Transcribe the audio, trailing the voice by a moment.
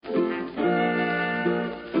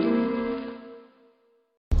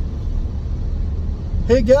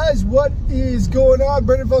Hey guys, what is going on?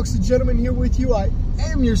 Brendan Fox, the gentleman here with you. I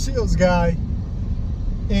am your sales guy,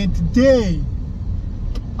 and today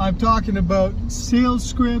I'm talking about sales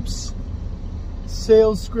scripts.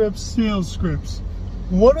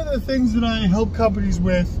 One of the things that I help companies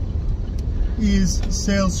with is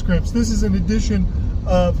sales scripts. This is an edition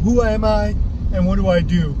of Who Am I and What Do I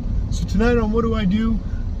Do? So tonight on What Do I Do?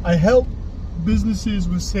 I help businesses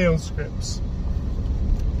with sales scripts.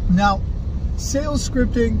 Now, sales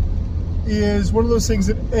scripting is one of those things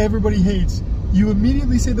that everybody hates. You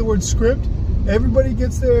immediately say the word script, everybody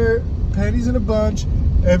gets their panties in a bunch,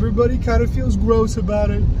 everybody kind of feels gross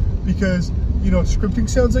about it because, you know, scripting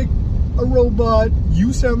sounds like a robot,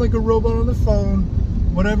 you sound like a robot on the phone,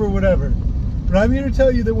 whatever. But I'm here to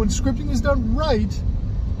tell you that when scripting is done right,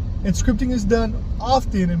 and scripting is done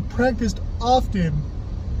often and practiced often,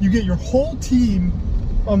 you get your whole team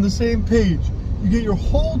on the same page. You get your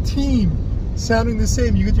whole team sounding the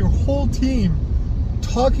same. You get your whole team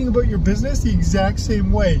talking about your business the exact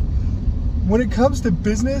same way. When it comes to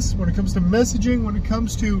business, when it comes to messaging, when it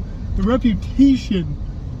comes to the reputation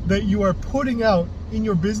that you are putting out in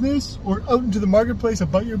your business or out into the marketplace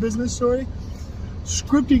about your business,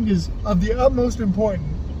 scripting is of the utmost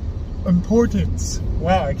importance.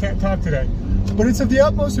 Wow, I can't talk today. But it's of the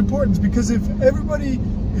utmost importance because if everybody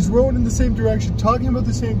is rowing in the same direction, talking about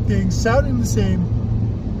the same things, sounding the same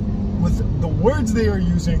with the words they are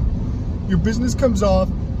using, your business comes off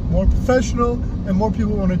more professional and more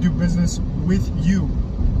people want to do business with you.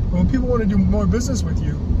 And when people want to do more business with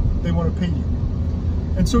you, they want to pay you.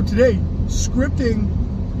 And so today, scripting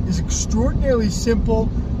is extraordinarily simple.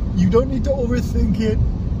 You don't need to overthink it,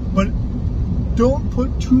 but don't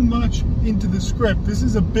put too much into the script. This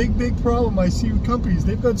is a big problem I see with companies.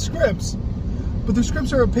 They've got scripts, but the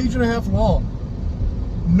scripts are a page and a half long.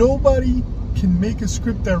 Nobody can make a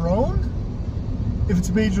script their own if it's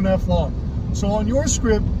a page and a half long. So on your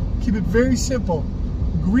script, keep it very simple.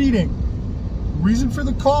 Greeting, reason for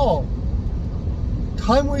the call,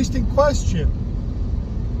 time-wasting question,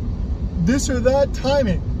 this or that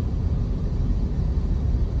timing.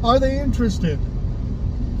 Are they interested?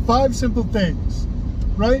 5 simple things,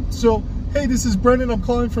 right? So, hey, this is Brendan. I'm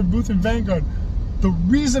calling from Booth and Vanguard. The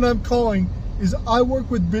reason I'm calling is I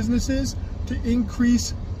work with businesses to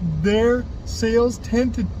increase their sales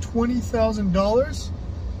 $10,000 to $20,000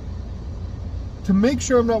 to make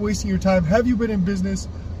sure I'm not wasting your time. Have you been in business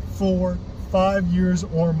for 5 years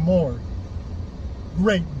or more?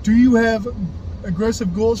 Great. Do you have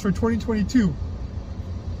aggressive goals for 2022?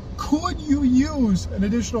 Could you use an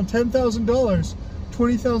additional $10,000,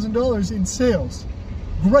 $20,000 in sales?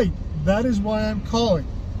 Great. That is why I'm calling.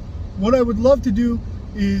 What I would love to do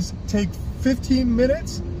is take 15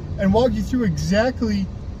 minutes and walk you through exactly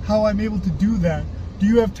how I'm able to do that. Do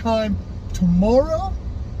you have time tomorrow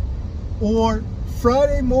or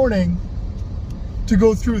Friday morning to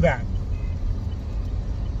go through that?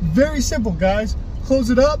 Very simple, guys. Close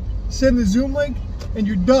it up, send the Zoom link, and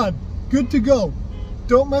you're done. Good to go.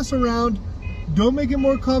 Don't mess around. Don't make it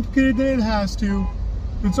more complicated than it has to.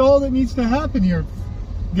 That's all that needs to happen here,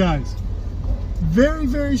 guys.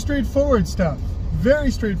 Very straightforward stuff. Very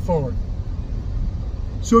straightforward.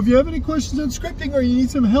 So if you have any questions on scripting or you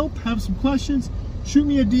need some help, have some questions, shoot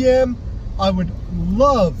me a DM. I would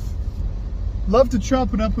love to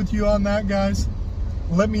chop it up with you on that, guys.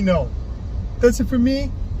 Let me know. That's it for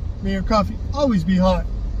me. May your coffee always be hot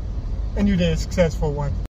and your day a successful one.